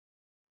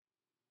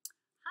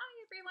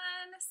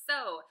everyone!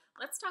 So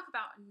let's talk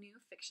about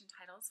new fiction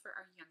titles for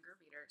our younger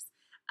readers.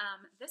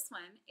 This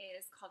one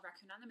is called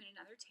Raccoon on the Moon and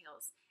Other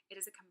Tales. It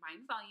is a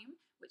combined volume,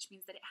 which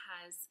means that it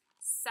has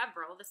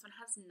several. This one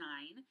has 9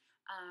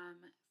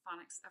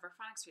 phonics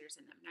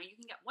readers in them. Now you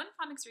can get one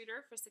phonics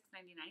reader for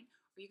 $6.99,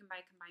 or you can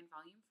buy a combined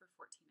volume for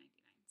 $14.99.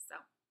 So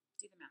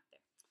do the math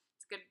there.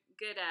 It's good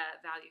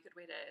value, good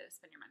way to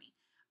spend your money.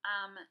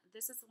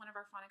 This is one of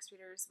our phonics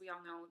readers. We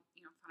all know,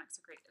 phonics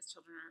are great as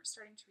children are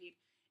starting to read.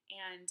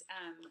 And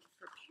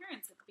for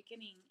parents, at the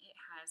beginning, it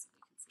has,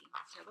 you can see,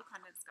 table of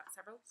contents. It's got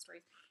several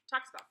stories. It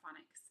talks about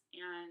phonics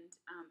and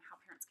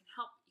how parents can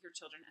help your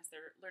children as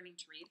they're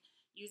learning to read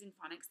using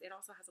phonics. It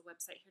also has a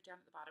website here down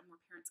at the bottom where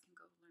parents can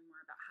go learn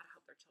more about how to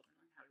help their children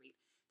learn how to read.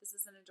 This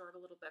is an adorable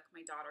little book.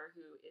 My daughter,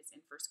 who is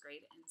in 1st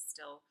grade and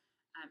still,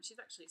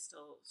 she's actually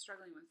still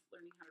struggling with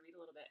learning how to read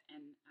a little bit,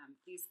 and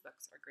these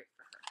books are great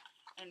for her.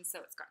 And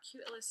so it's got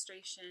cute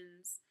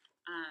illustrations,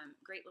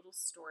 great little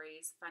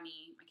stories,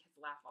 funny. My kids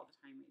laugh all the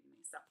time reading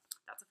these, so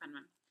that's a fun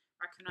one.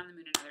 Raccoon on the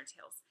Moon and Other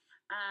Tales.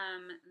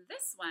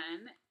 This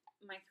one,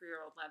 my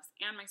 3-year-old loves,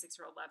 and my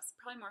 6-year-old loves.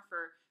 Probably more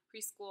for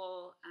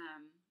preschool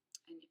and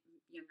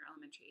younger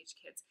elementary age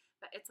kids.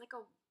 But it's like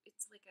a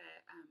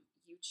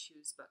you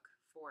choose book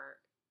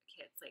for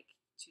kids, like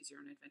choose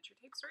your own adventure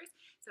type stories.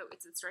 So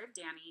it's the story of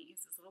Danny.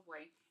 He's this little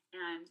boy,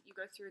 and you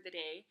go through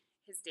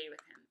his day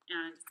with him,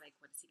 and it's like,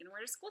 what is he going to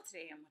wear to school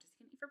today, and what is he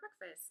going to eat for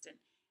breakfast, and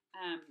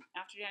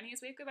after Danny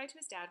has waved goodbye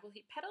to his dad, will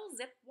he pedal,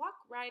 zip,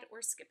 walk, ride,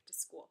 or skip to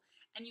school?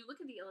 And you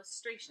look at the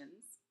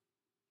illustrations,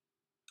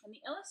 and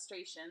the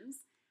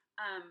illustrations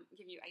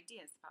give you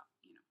ideas about,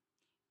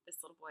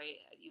 this little boy,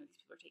 these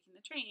people are taking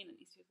the train, and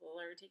these people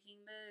are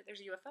taking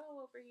there's a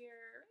UFO over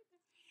here, right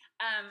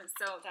there.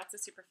 So that's a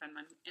super fun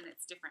one, and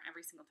it's different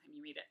every single time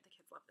you read it. The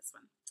kids love this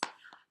one.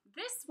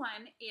 This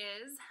one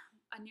is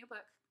a new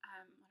book,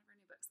 one of our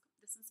new books.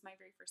 This is My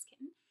Very First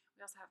Kitten.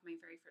 We also have My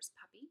Very First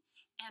Puppy,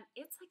 and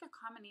it's like a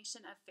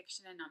combination of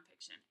fiction and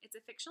nonfiction. It's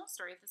a fictional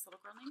story of this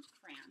little girl named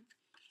Fran,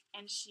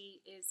 and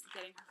she is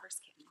getting her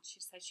first kitten.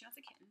 She decides she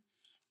wants a kitten,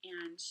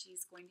 and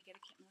she's going to get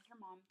a kitten with her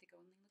mom. They go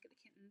and they look at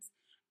the kittens,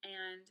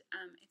 and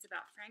it's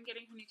about Fran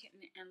getting her new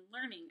kitten and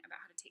learning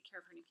about how to take care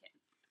of her new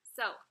kitten.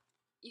 So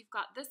you've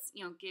got this,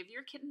 give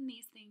your kitten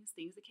these things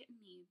the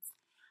kitten needs.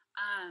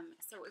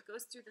 So it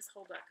goes through this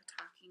whole book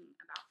talking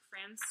about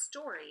Fran's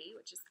story,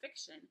 which is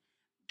fiction,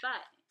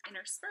 but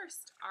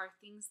interspersed are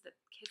things that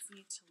kids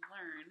need to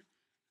learn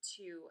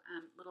to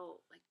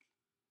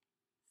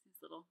these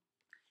little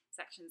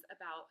sections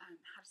about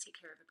how to take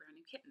care of a brand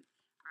new kitten.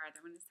 Our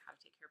other one is how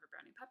to take care of a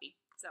brand new puppy.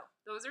 So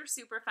those are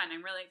super fun.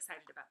 I'm really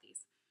excited about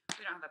these.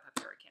 We don't have a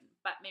puppy or a kitten,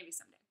 but maybe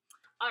someday.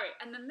 All right,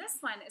 and then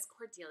this one is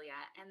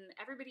Cordelia, and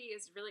everybody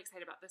is really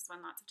excited about this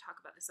one. Lots of talk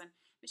about this one.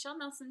 Michelle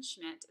Nelson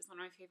Schmidt is one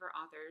of my favorite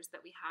authors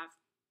that we have.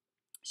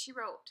 She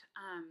wrote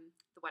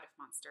The What If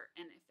Monster,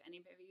 and if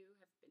any of you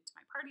have been to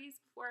my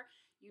parties before,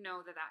 you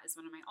know that is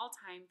one of my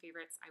all-time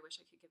favorites. I wish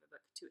I could give a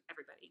book to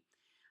everybody.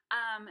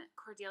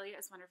 Cordelia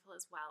is wonderful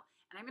as well,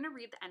 and I'm going to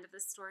read the end of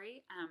this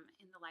story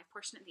in the live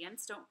portion at the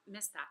end, so don't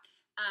miss that.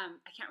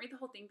 I can't read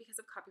the whole thing because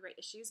of copyright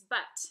issues,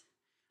 but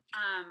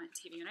to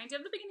give you an idea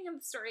of the beginning of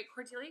the story,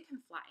 Cordelia can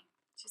fly.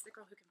 She's the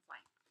girl who can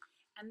fly,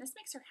 and this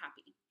makes her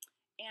happy,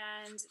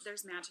 and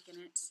there's magic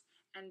in it,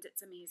 and it's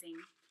amazing.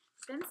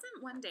 Then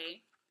one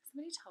day,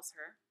 somebody tells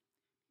her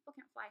people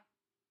can't fly,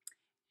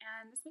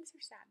 and this makes her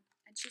sad,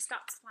 and she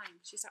stops flying.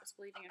 She stops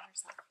believing in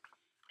herself,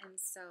 and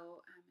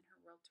so and her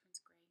world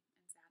turns gray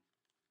and sad.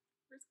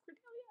 Where's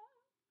Cordelia?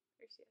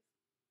 There she is.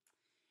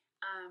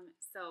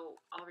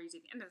 So I'll read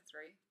you the end of the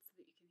story so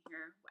that you can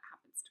hear what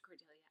happens to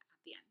Cordelia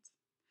at the end.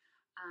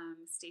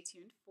 Stay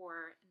tuned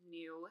for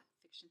new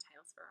fiction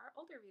titles for our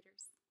older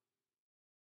readers.